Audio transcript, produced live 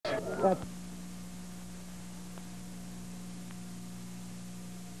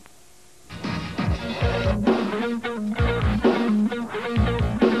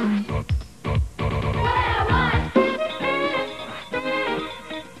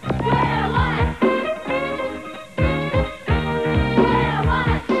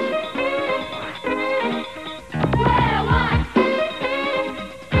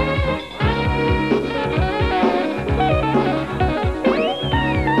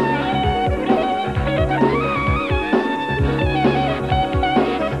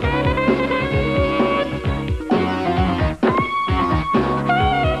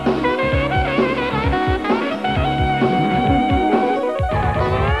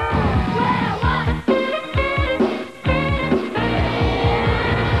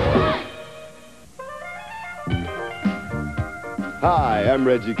Hi, I'm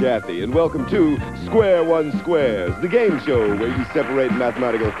Reggie Cathy, and welcome to Square One Squares, the game show where you separate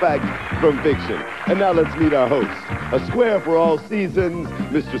mathematical fact from fiction. And now let's meet our host, a square for all seasons,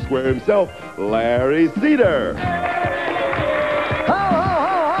 Mr. Square himself, Larry Cedar. Ho, ho, ho,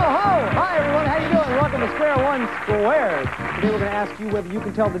 ho, ho! Hi, everyone. How you doing? Welcome to Square One Squares. Today we're going to ask you whether you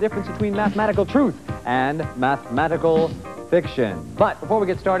can tell the difference between mathematical truth and mathematical fiction. But before we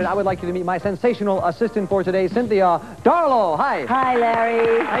get started, I would like you to meet my sensational assistant for today, Cynthia Darlow. Hi. Hi,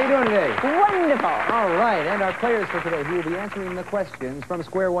 Larry. How you doing today? Wonderful. All right, and our players for today who will be answering the questions from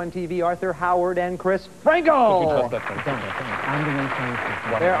Square One TV, Arthur Howard and Chris Franco.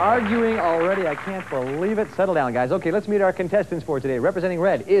 They're arguing already. I can't believe it. Settle down, guys. Okay, let's meet our contestants for today. Representing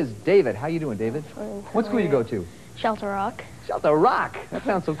red is David. How you doing, David? What school you go to? Shelter Rock. Shelter Rock. That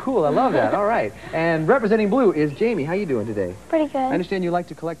sounds so cool. I love that. All right. And representing blue is Jamie. How you doing today? Pretty good. I understand you like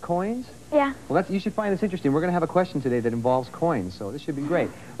to collect coins? Yeah. Well, you should find this interesting. We're going to have a question today that involves coins, so this should be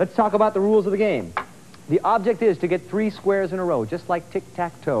great. Let's talk about the rules of the game. The object is to get 3 squares in a row, just like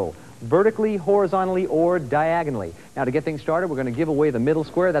tic-tac-toe, vertically, horizontally, or diagonally. Now, to get things started, we're going to give away the middle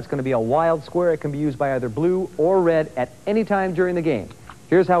square. That's going to be a wild square. It can be used by either blue or red at any time during the game.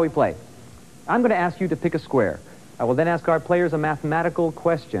 Here's how we play. I'm going to ask you to pick a square. I will then ask our players a mathematical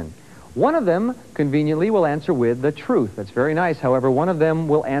question. One of them, conveniently, will answer with the truth. That's very nice. However, one of them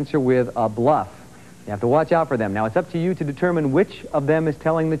will answer with a bluff. You have to watch out for them. Now, it's up to you to determine which of them is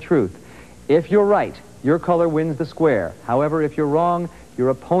telling the truth. If you're right, your color wins the square. However, if you're wrong, your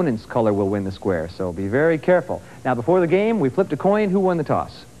opponent's color will win the square. So be very careful. Now, before the game, we flipped a coin. Who won the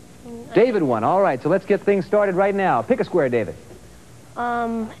toss? David won. All right, so let's get things started right now. Pick a square, David.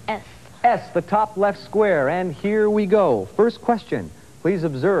 S. S, the top left square, and here we go. First question. Please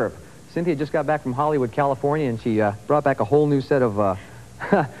observe. Cynthia just got back from Hollywood, California, and she brought back a whole new set of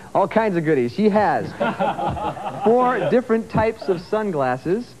all kinds of goodies. She has 4 different types of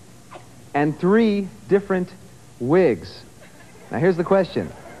sunglasses and 3 different wigs. Now, here's the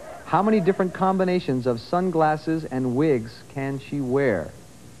question. How many different combinations of sunglasses and wigs can she wear?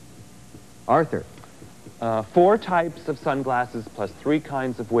 Arthur. 4 types of sunglasses plus 3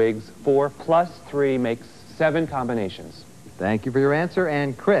 kinds of wigs. 4 plus 3 makes 7 combinations. Thank you for your answer.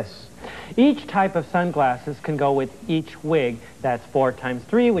 And Chris? Each type of sunglasses can go with each wig. That's 4 times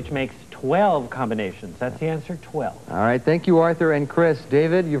 3, which makes 12 combinations. That's the answer, 12. All right, thank you, Arthur and Chris.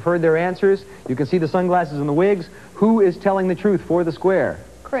 David, you've heard their answers. You can see the sunglasses and the wigs. Who is telling the truth for the square?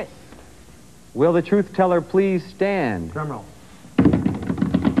 Chris. Will the truth teller please stand? Drum roll.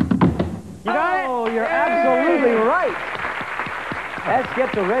 You got it? Oh, you're absolutely right. Let's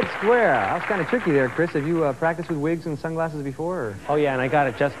get the red square. That was kind of tricky there, Chris. Have you practiced with wigs and sunglasses before? Or? Oh, yeah, and I got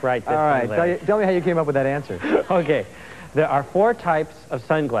it just right this All right, time, tell me how you came up with that answer. Okay. There are 4 types of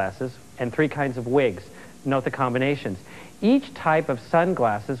sunglasses and 3 kinds of wigs. Note the combinations. Each type of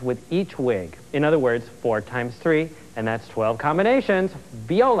sunglasses with each wig. In other words, 4 times 3, and that's 12 combinations.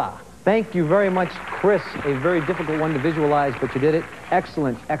 Viola. Thank you very much, Chris. A very difficult one to visualize, but you did it.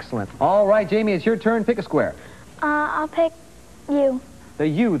 Excellent, excellent. All right, Jamie, it's your turn. Pick a square. I'll pick U. The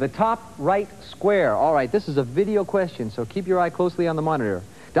U, the top right square. All right, this is a video question, so keep your eye closely on the monitor.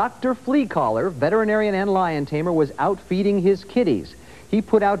 Dr. Flea Collar, veterinarian and lion tamer, was out feeding his kitties. He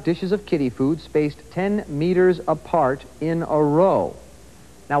put out dishes of kitty food spaced 10 meters apart in a row.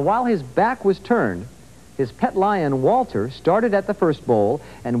 Now, while his back was turned, his pet lion, Walter, started at the first bowl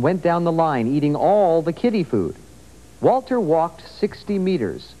and went down the line, eating all the kitty food. Walter walked 60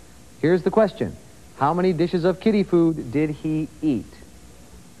 meters. Here's the question. How many dishes of kitty food did he eat?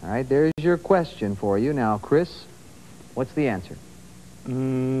 All right, there's your question for you. Now, Chris, what's the answer?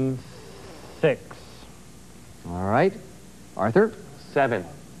 6. All right. Arthur? 7.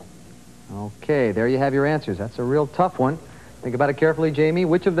 Okay, there you have your answers. That's a real tough one. Think about it carefully, Jamie.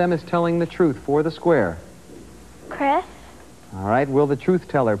 Which of them is telling the truth for the square? Chris. All All right, will the truth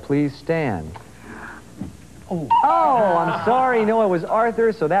teller please stand? Oh, I'm sorry. No, it was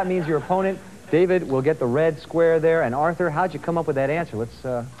Arthur, so that means your opponent, David, will get the red square there. And Arthur, how'd you come up with that answer? Let's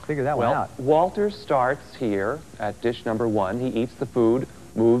figure that one out. Walter starts here at dish number 1. He eats the food,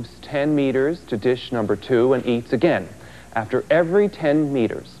 moves 10 meters to dish number 2, and eats again. After every 10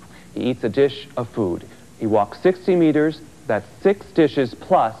 meters, he eats a dish of food. He walks 60 meters. That's 6 dishes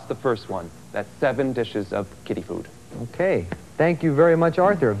plus the first one. That's 7 dishes of kitty food. Okay. Thank you very much,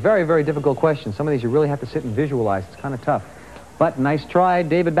 Arthur. Very, very difficult question. Some of these you really have to sit and visualize. It's kind of tough. But nice try.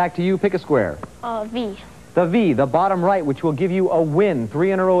 David, back to you. Pick a square. V. The V, the bottom right, which will give you a win.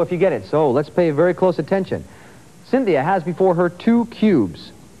 3 in a row if you get it. So let's pay very close attention. Cynthia has before her 2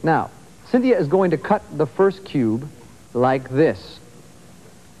 cubes. Now, Cynthia is going to cut the first cube like this.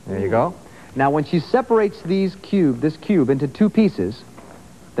 There you go. Now, when she separates this cube into 2 pieces,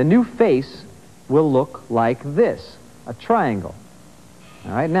 the new face will look like this, a triangle.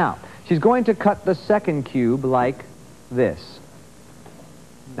 All right, now, she's going to cut the second cube like this.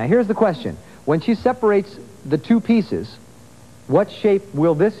 Now, here's the question. When she separates the 2 pieces, what shape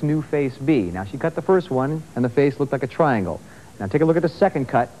will this new face be? Now, she cut the first one, and the face looked like a triangle. Now, take a look at the second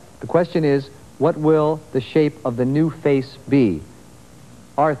cut. The question is, what will the shape of the new face be?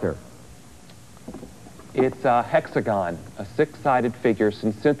 Arthur. It's a hexagon, a 6-sided figure,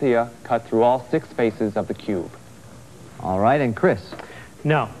 since Cynthia cut through all 6 faces of the cube. All right, and Chris?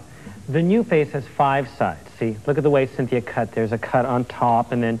 No. The new face has 5 sides. See, look at the way Cynthia cut. There's a cut on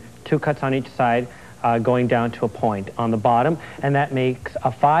top and then 2 cuts on each side going down to a point on the bottom, and that makes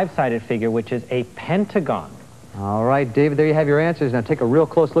a 5-sided figure, which is a pentagon. All right, David, there you have your answers. Now take a real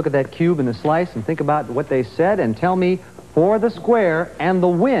close look at that cube and the slice and think about what they said and tell me, for the square and the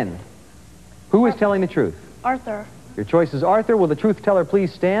win, who is telling the truth? Arthur. Your choice is Arthur. Will the truth teller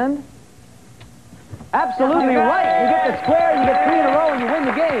please stand? Absolutely right. You get the square, you get 3 in a row, and you win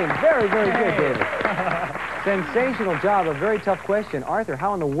the game. Very, very good, David. Sensational job. A very tough question. Arthur,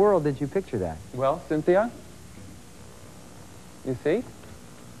 how in the world did you picture that? Well, Cynthia, you see?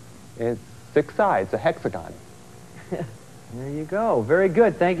 It's 6 sides, a hexagon. There you go. Very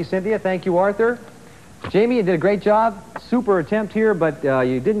good. Thank you, Cynthia. Thank you, Arthur. Jamie, you did a great job. Super attempt here, but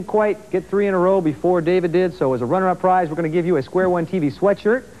you didn't quite get 3 in a row before David did, so as a runner-up prize, we're going to give you a Square One TV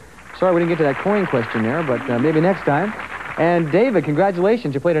sweatshirt. Sorry we didn't get to that coin question there, but maybe next time. And David,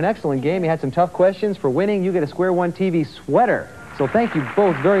 congratulations. You played an excellent game. You had some tough questions. For winning, you get a Square One TV sweater. So thank you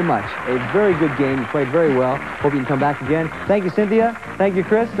both very much. A very good game. You played very well. Hope you can come back again. Thank you, Cynthia. Thank you,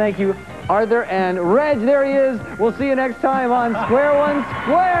 Chris. Thank you, Arthur. And Reg, there he is. We'll see you next time on Square One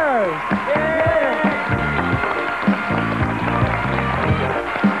Squares. Yay!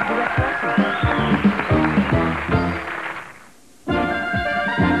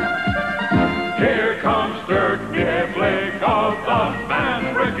 Here comes Dirk Niblick of the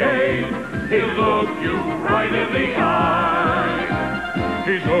Man Brigade. He'll look you right in the eye.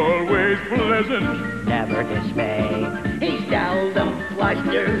 He's always pleasant, never dismayed. He's seldom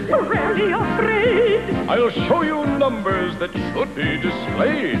flustered, rarely afraid. I'll show you numbers that should be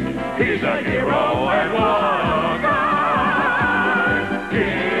displayed. He's a hero and what a guy.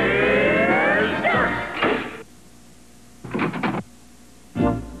 Here's Dirk.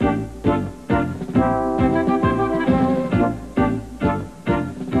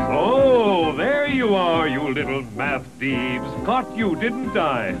 Oh, there you are, you little math thieves. Caught you, didn't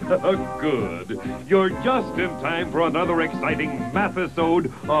I? Good. You're just in time for another exciting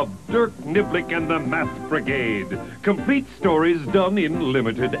math-isode of Dirk Niblick and the Math Brigade. Complete stories done in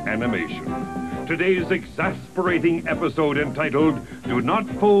limited animation. Today's exasperating episode, entitled Do Not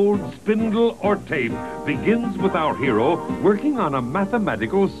Fold Spindle or Tape, begins with our hero working on a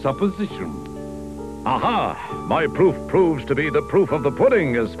mathematical supposition. Aha! My proof proves to be the proof of the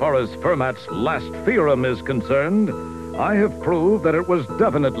pudding as far as Fermat's last theorem is concerned. I have proved that it was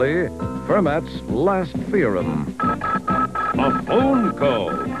definitely Fermat's last theorem. A phone call.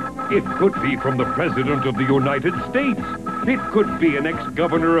 It could be from the President of the United States. It could be an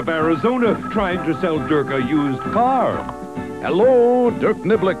ex-governor of Arizona trying to sell Dirk a used car. Hello, Dirk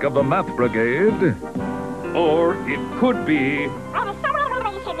Niblick of the Math Brigade. Or it could be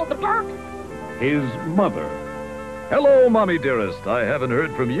his mother. Hello, Mommy dearest. I haven't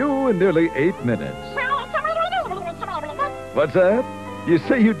heard from you in nearly 8 minutes. What's that? You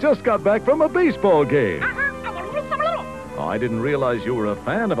say you just got back from a baseball game. Oh, I didn't realize you were a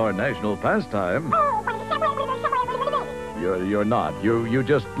fan of our national pastime. You're not. You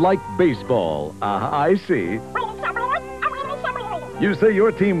just like baseball. I see. You say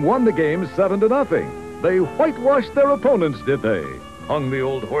your team won the game 7-0. They whitewashed their opponents, did they? Hung the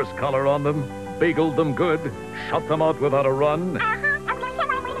old horse collar on them? bageled them good, shut them out without a run.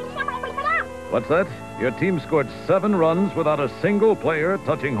 What's that? Your team scored 7 runs without a single player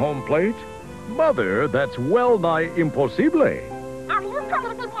touching home plate? Mother, that's well nigh impossible.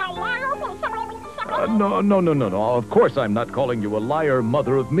 No. Of course I'm not calling you a liar,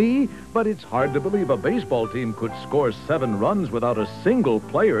 mother of me, but it's hard to believe a baseball team could score 7 runs without a single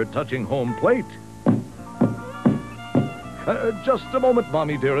player touching home plate. Just a moment,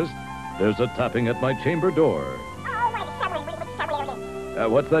 Mommy dearest. There's a tapping at my chamber door.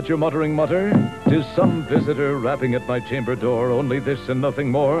 What's that you're muttering, Mutter? 'Tis some visitor rapping at my chamber door, only this and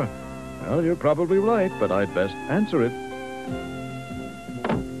nothing more. Well, you're probably right, but I'd best answer it.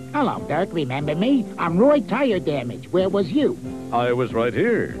 Hello, Dirk. Remember me? I'm Roy Tire Damage. Where was you? I was right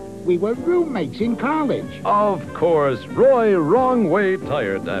here. We were roommates in college. Of course, Roy Wrong Way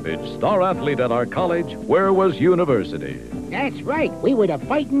Tire Damage, star athlete at our college, Where Was University. That's right. We were the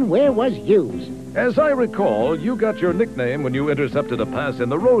fightin' Where Was Yous. As I recall, you got your nickname when you intercepted a pass in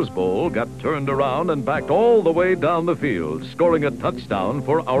the Rose Bowl, got turned around and backed all the way down the field, scoring a touchdown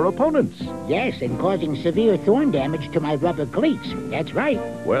for our opponents. Yes, and causing severe thorn damage to my rubber cleats. That's right.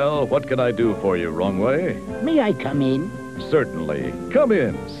 Well, what can I do for you, Wrong Way? May I come in? Certainly. Come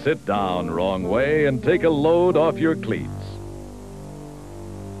in, sit down, Wrong Way, and take a load off your cleats.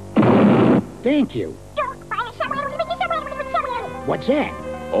 Thank you. What's that?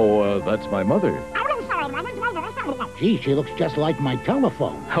 Oh, that's my mother. Gee, she looks just like my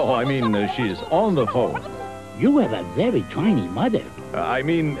telephone. Oh, I mean, she's on the phone. You have a very tiny mother.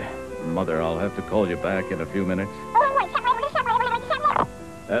 Mother, I'll have to call you back in a few minutes.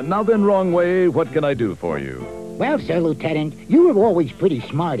 Now then, Wrong Way, what can I do for you? Well, Sir Lieutenant, you were always pretty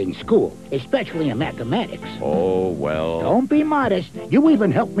smart in school, especially in mathematics. Oh, well... Don't be modest. You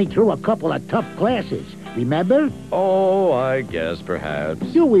even helped me through a couple of tough classes. Remember? Oh, I guess perhaps.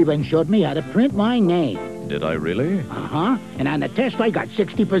 You even showed me how to print my name. Did I really? Uh-huh. And on the test, I got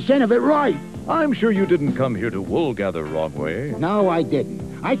 60% of it right. I'm sure you didn't come here to wool gather, Wrong Way. No, I didn't.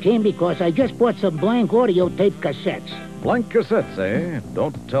 I came because I just bought some blank audio tape cassettes. Blank cassettes, eh?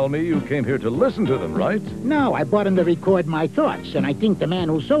 Don't tell me you came here to listen to them, right? No, I bought them to record my thoughts, and I think the man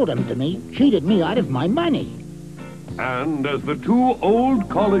who sold them to me cheated me out of my money. And as the 2 old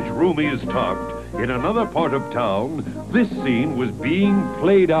college roomies talked, in another part of town, this scene was being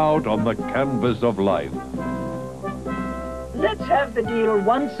played out on the canvas of life. Let's have the deal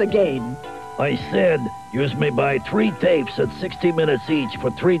once again. I said, you may buy 3 tapes at 60 minutes each for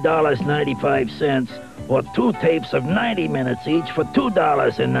 $3.95, or 2 tapes of 90 minutes each for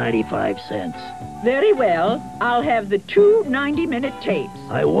 $2.95. Very well. I'll have the 2 90-minute tapes.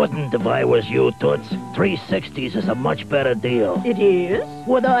 I wouldn't if I was you, Toots. 3 60s is a much better deal. It is?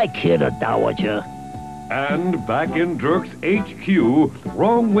 Would I kid a dowager? And back in Dirk's HQ,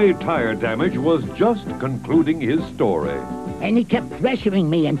 Wrong Way Tire Damage was just concluding his story. And he kept pressuring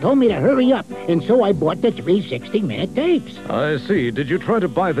me and told me to hurry up, and so I bought the 3 60-minute tapes. I see. Did you try to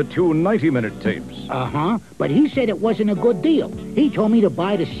buy the 2 90-minute tapes? Uh-huh, but he said it wasn't a good deal. He told me to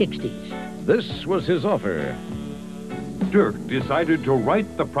buy the 60s. This was his offer. Dirk decided to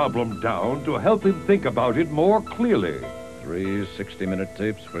write the problem down to help him think about it more clearly. 3 60-minute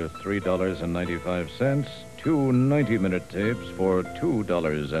tapes for $3.95. 2 90-minute tapes for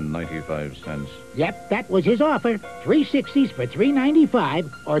 $2.95. Yep, that was his offer. 3 60s for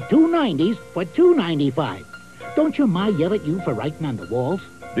 $3.95 or 2 90s for $2.95. Don't your ma yell at you for writing on the walls?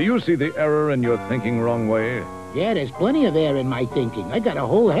 Do you see the error in your thinking, Wrong Way? Yeah, there's plenty of air in my thinking. I got a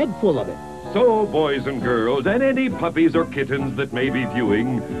whole head full of it. So, boys and girls, and any puppies or kittens that may be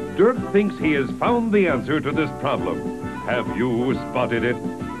viewing, Dirk thinks he has found the answer to this problem. Have you spotted it?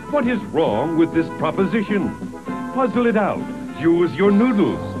 What is wrong with this proposition? Puzzle it out. Use your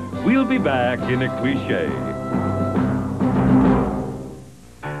noodles. We'll be back in a cliché.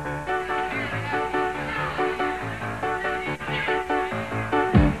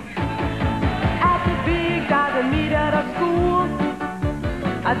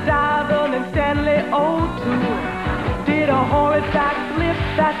 Diamond and Stanley O2 did a horrid backflip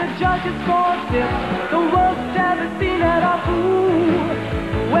that the judges scored fifth. The world's ever seen at a fool.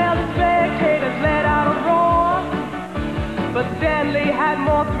 Well, the spectators let out a roar, but Stanley had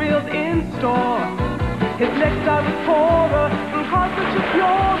more thrills in store. His next time was poorer, because such a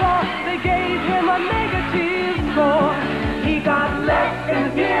purer, they gave him a negative score. He got less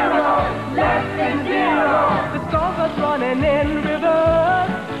than 0, less than 0. The score was running in reverse.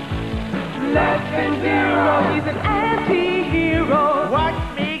 Less than 0, he's an anti-hero. Watch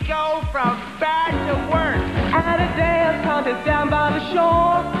me go from bad to worse. At a dance contest down by the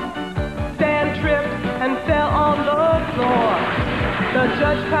shore, Stan tripped and fell on the floor. The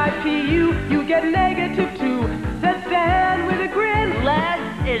judge type PU, you get -2. Said Stan with a grin. Less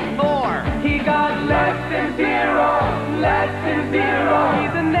is more. He got less than 0, less than 0.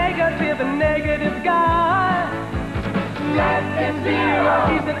 He's a negative guy. Less than 0.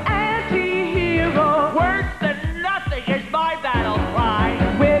 He's an anti-hero. Worse than nothing is my battle cry.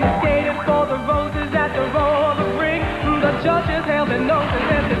 When he skated for the roses at the roller rink, the judges held their noses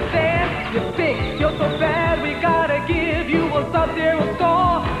and said, Stan, you think you're so bad, we gotta give you a sub-zero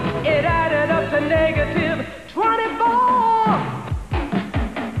score. It added up to -24.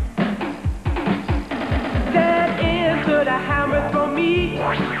 Stan entered a hammer throw meet,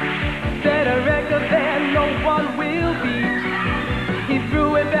 set a record that no one will beat. He threw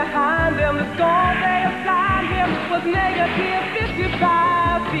it behind them, the score they assigned him was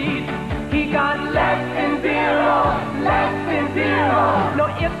 -55 feet. He got less than 0, less than 0. No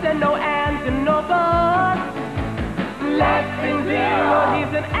ifs and no ands and no buts. Less than 0,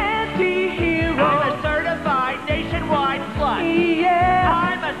 he's an anti-hero. I'm a certified nationwide slut. Yeah.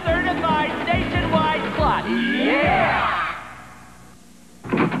 I'm a certified nationwide slut. Yeah.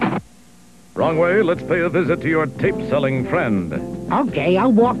 Wrong way. Let's pay a visit to your tape-selling friend. Okay,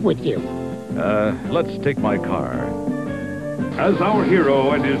 I'll walk with you. Let's take my car. As our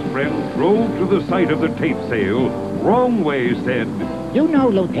hero and his friend drove to the site of the tape sale, Wrong Way said, You know,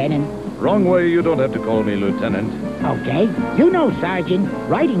 Lieutenant. Wrong way, you don't have to call me Lieutenant. Okay. You know, Sergeant,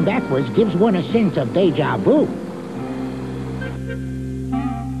 writing backwards gives one a sense of deja vu.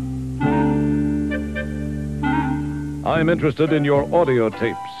 I'm interested in your audio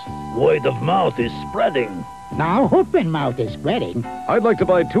tapes. Word of mouth is spreading. Now, open mouth is spreading. I'd like to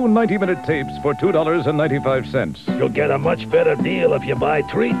buy 2 90-minute tapes for $2.95. You'll get a much better deal if you buy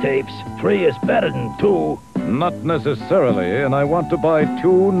 3 tapes. 3 is better than 2. Not necessarily, and I want to buy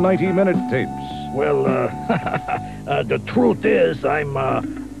 2 90-minute tapes. Well, the truth is I'm,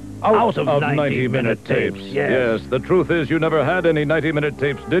 out of 90-minute tapes. Yes, the truth is you never had any 90-minute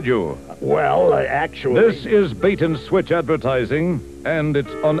tapes, did you? Well, actually... This is bait-and-switch advertising, and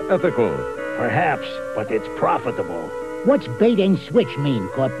it's unethical. Perhaps, but it's profitable. What's bait and switch mean,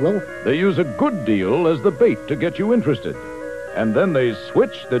 Corporal? They use a good deal as the bait to get you interested. And then they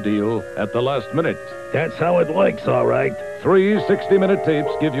switch the deal at the last minute. That's how it works, all right. 3 60-minute tapes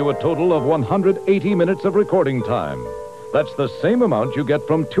give you a total of 180 minutes of recording time. That's the same amount you get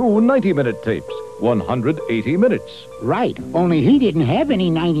from 2 90-minute tapes. 180 minutes. Right, only he didn't have any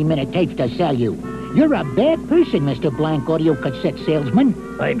 90-minute tapes to sell you. You're a bad person, Mr. Blank Audio Cassette Salesman.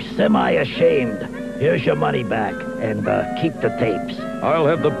 I'm semi-ashamed. Here's your money back, and keep the tapes. I'll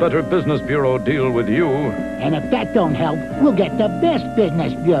have the Better Business Bureau deal with you. And if that don't help, we'll get the Best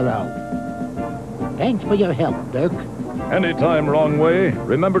Business Bureau. Thanks for your help, Dirk. Anytime, Wrong Way.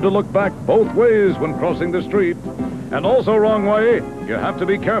 Remember to look back both ways when crossing the street. And also, Wrong Way, you have to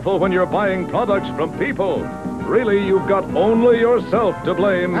be careful when you're buying products from people. Really, you've got only yourself to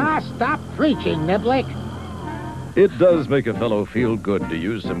blame. Stop preaching, Niblick. It does make a fellow feel good to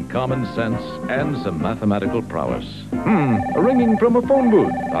use some common sense and some mathematical prowess. A ringing from a phone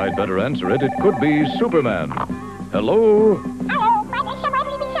booth. I'd better answer it. It could be Superman. Hello?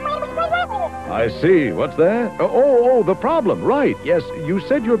 I see. What's that? Oh, the problem. Right. Yes, you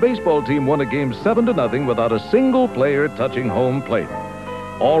said your baseball team won a game 7-0 without a single player touching home plate.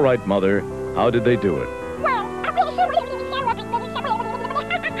 All right, Mother. How did they do it?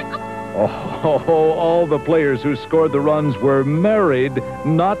 Oh, all the players who scored the runs were married,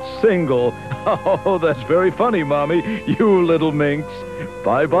 not single. Oh, that's very funny, Mommy. You little minx.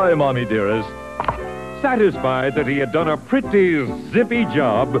 Bye-bye, Mommy dearest. Satisfied that he had done a pretty zippy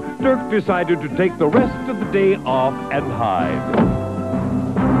job, Dirk decided to take the rest of the day off and hide.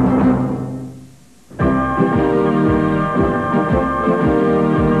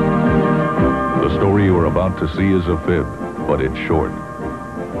 The story you are about to see is a fib, but it's short.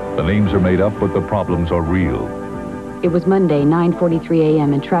 The names are made up, but the problems are real. It was Monday, 9:43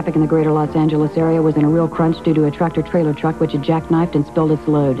 a.m., and traffic in the greater Los Angeles area was in a real crunch due to a tractor-trailer truck which had jackknifed and spilled its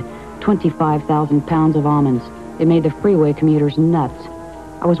load. 25,000 pounds of almonds. It made the freeway commuters nuts.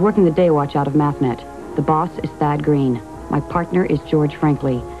 I was working the day watch out of Mathnet. The boss is Thad Green. My partner is George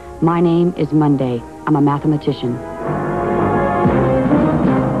Frankley. My name is Monday. I'm a mathematician.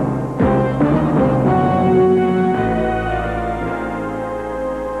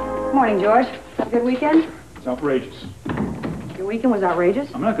 Morning, George. Have a good weekend? It's outrageous. Your weekend was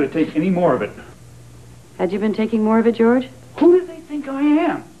outrageous? I'm not going to take any more of it. Had you been taking more of it, George? Who do they think I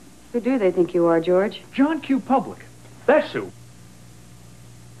am? Who do they think you are, George? John Q. Public. That's who.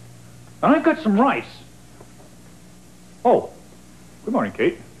 And I've got some rice. Oh, good morning,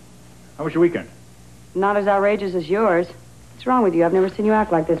 Kate. How was your weekend? Not as outrageous as yours. What's wrong with you? I've never seen you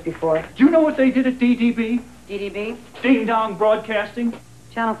act like this before. Do you know what they did at DDB? DDB? Ding Dong Broadcasting?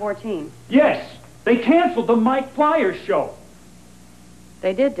 Channel 14. Yes. They canceled the Mike Pliers show.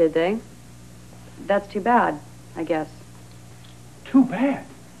 They did they? That's too bad, I guess. Too bad.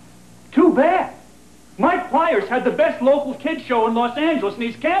 Too bad. Mike Pliers had the best local kids show in Los Angeles, and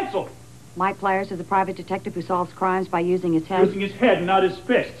he's canceled. Mike Pliers is a private detective who solves crimes by using his head. Using his head and not his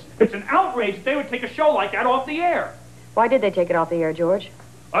fists. It's an outrage that they would take a show like that off the air. Why did they take it off the air, George?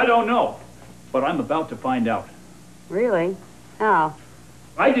 I don't know, but I'm about to find out. Really? How?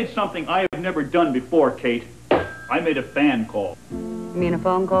 I did something I have never done before, Kate. I made a fan call. You mean a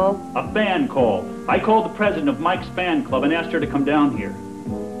phone call? A fan call. I called the president of Mike's fan club and asked her to come down here.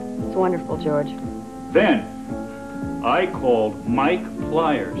 It's wonderful, George. Then, I called Mike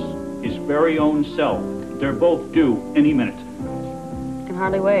Pliers, his very own self. They're both due any minute. Can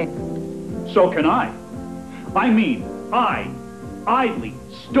hardly wait. So can I. I mean, I idly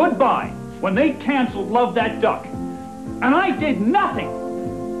stood by when they canceled Love That Duck. And I did nothing.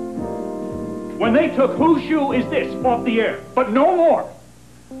 When they took Whose Shoe Is This off the air, but no more.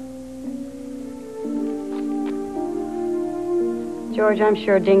 George, I'm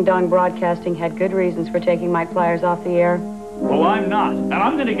sure Ding Dong Broadcasting had good reasons for taking Mike Pliers off the air. Well, I'm not. And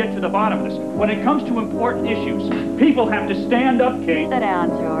I'm going to get to the bottom of this. When it comes to important issues, people have to stand up, Kate. Sit down,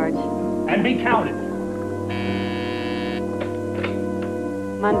 George. And be counted.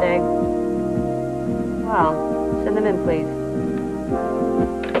 Monday. Well, send them in, please.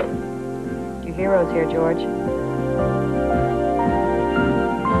 Your hero's here, George.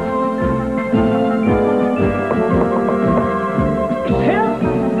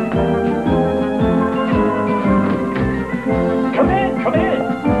 Come in!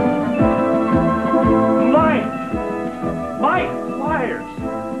 Mike Pliers!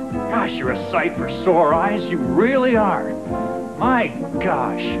 Gosh, you're a sight for sore eyes. You really are. My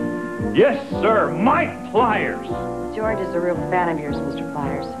gosh. Yes, sir, Mike Pliers. George is a real fan of yours, Mr.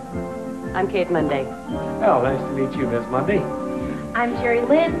 Pliers. I'm Kate Monday. Oh, nice to meet you, Miss Monday. I'm Jerry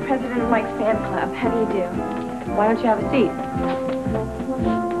Lynn, president of Mike's fan club. How do you do? Why don't you have a seat?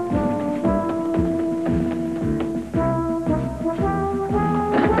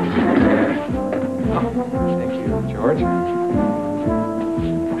 Thank you, George.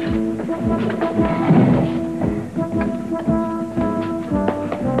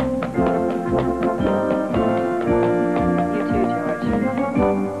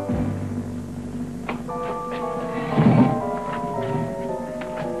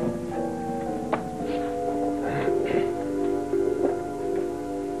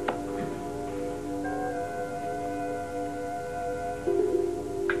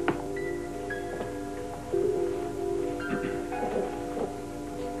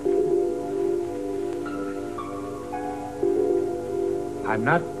 I'm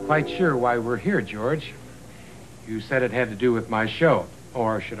not quite sure why we're here, George. You said it had to do with my show,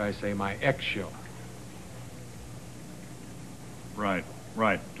 or should I say my ex-show. Right,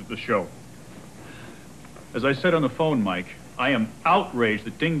 the show. As I said on the phone, Mike, I am outraged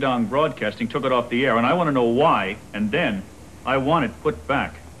that Ding Dong Broadcasting took it off the air, and I want to know why, and then I want it put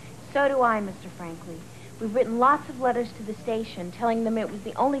back. So do I, Mr. Franklin. We've written lots of letters to the station telling them it was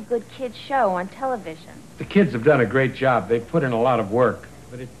the only good kids show on television. The kids have done a great job. They've put in a lot of work,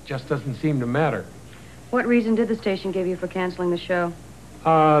 but it just doesn't seem to matter. What reason did the station give you for canceling the show?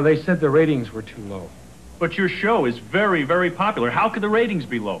 They said the ratings were too low. But your show is very, very popular. How could the ratings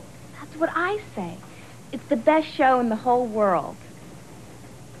be low? That's what I say. It's the best show in the whole world.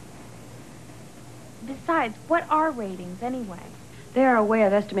 Besides, what are ratings anyway? They are a way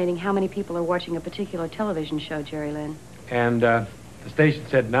of estimating how many people are watching a particular television show, Jerry Lynn. And the station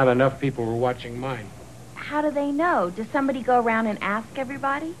said not enough people were watching mine. How do they know? Does somebody go around and ask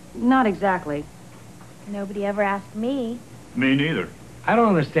everybody? Not exactly. Nobody ever asked me. Me neither. I don't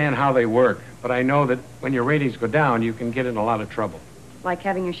understand how they work, but I know that when your ratings go down, you can get in a lot of trouble. Like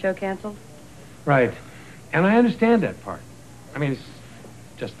having your show canceled? Right. And I understand that part. I mean, it's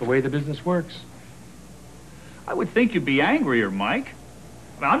just the way the business works. I would think you'd be angrier, Mike.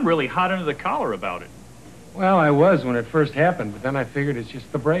 I'm really hot under the collar about it. Well, I was when it first happened, but then I figured it's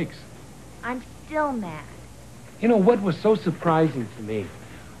just the breaks. I'm still mad. You know, what was so surprising to me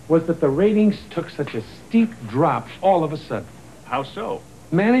was that the ratings took such a steep drop all of a sudden. How so?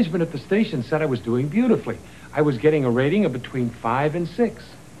 Management at the station said I was doing beautifully. I was getting a rating of between 5 and 6.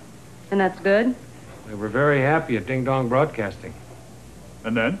 And that's good? They were very happy at Ding Dong Broadcasting.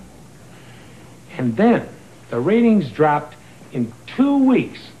 And then? And then the ratings dropped in 2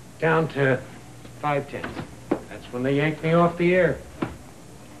 weeks down to 5/10. That's when they yanked me off the air.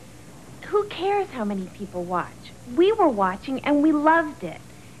 who cares how many people watch? We were watching, and we loved it.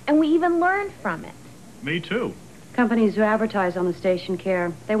 And we even learned from it. Me too. Companies who advertise on the station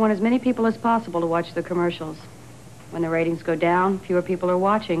care. They want as many people as possible to watch the commercials. When the ratings go down, fewer people are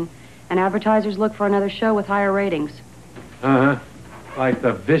watching, and advertisers look for another show with higher ratings. Uh-huh. Like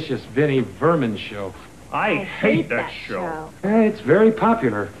the Vicious Vinny Vermin show. I hate that show. It's very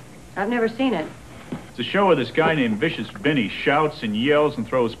popular. I've never seen it. It's a show where this guy named Vicious Vinny shouts and yells and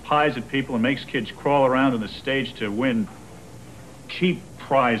throws pies at people and makes kids crawl around on the stage to win cheap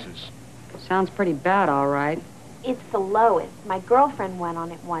prizes. Sounds pretty bad, all right. It's the lowest. My girlfriend went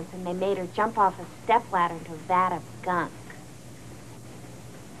on it once, and they made her jump off a stepladder into a vat of gunk.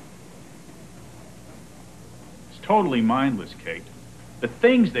 It's totally mindless, Kate. The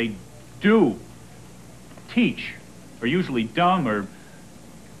things they do, teach, are usually dumb or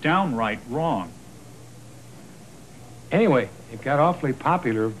downright wrong. Anyway, it got awfully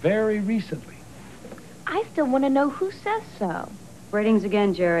popular very recently. I still want to know who says so. Ratings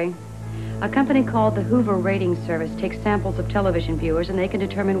again, Jerry. A company called the Hoover Ratings Service takes samples of television viewers, and they can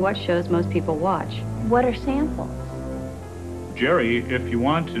determine what shows most people watch. What are samples? Jerry, if you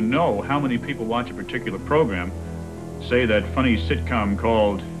want to know how many people watch a particular program, say that funny sitcom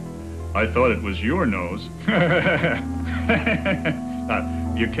called I Thought It Was Your Nose.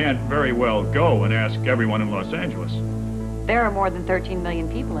 You can't very well go and ask everyone in Los Angeles. There are more than 13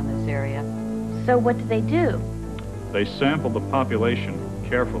 million people in this area. So what do they do? They sample the population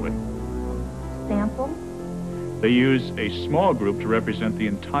carefully. Sample? They use a small group to represent the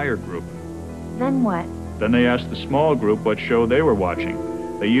entire group. Then what? Then they ask the small group what show they were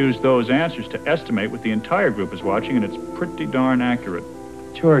watching. They use those answers to estimate what the entire group is watching, and it's pretty darn accurate.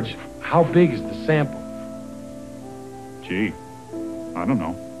 George, how big is the sample? Gee, I don't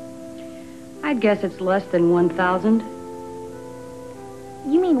know. I'd guess it's less than 1,000.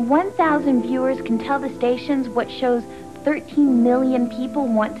 You mean 1,000 viewers can tell the stations what shows 13 million people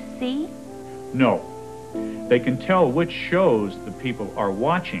want to see? No. They can tell which shows the people are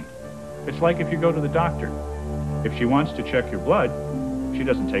watching. It's like if you go to the doctor. If she wants to check your blood, she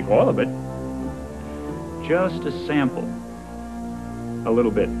doesn't take all of it. Just a sample. A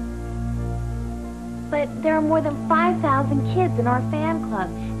little bit. But there are more than 5,000 kids in our fan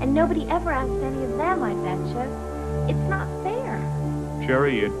club, and nobody ever asks any of them, I betcha. It's not fair.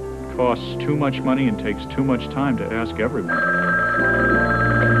 Jerry, it costs too much money and takes too much time to ask everyone.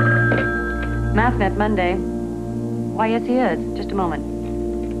 Mathnet Monday. Why, yes, he is. Just a moment.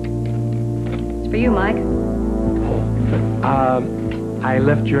 It's for you, Mike. I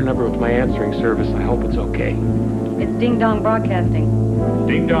left your number with my answering service. I hope it's okay. It's Ding Dong Broadcasting.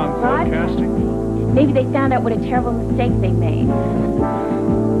 Ding Dong Broadcasting? Maybe they found out what a terrible mistake they made.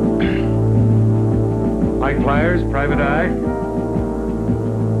 Mike Flyers, Private Eye.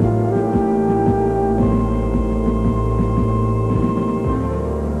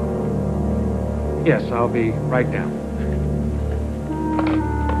 Yes, I'll be right down.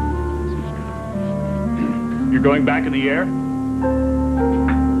 You're going back in the air?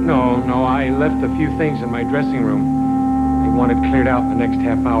 No, I left a few things in my dressing room. They want it cleared out in the next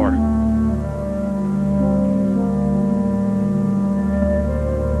half hour.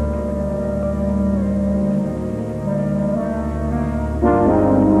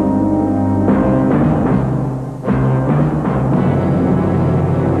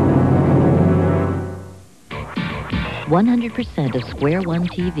 100% of Square One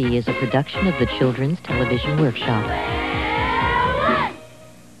TV is a production of the Children's Television Workshop.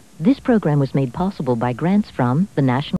 This program was made possible by grants from the National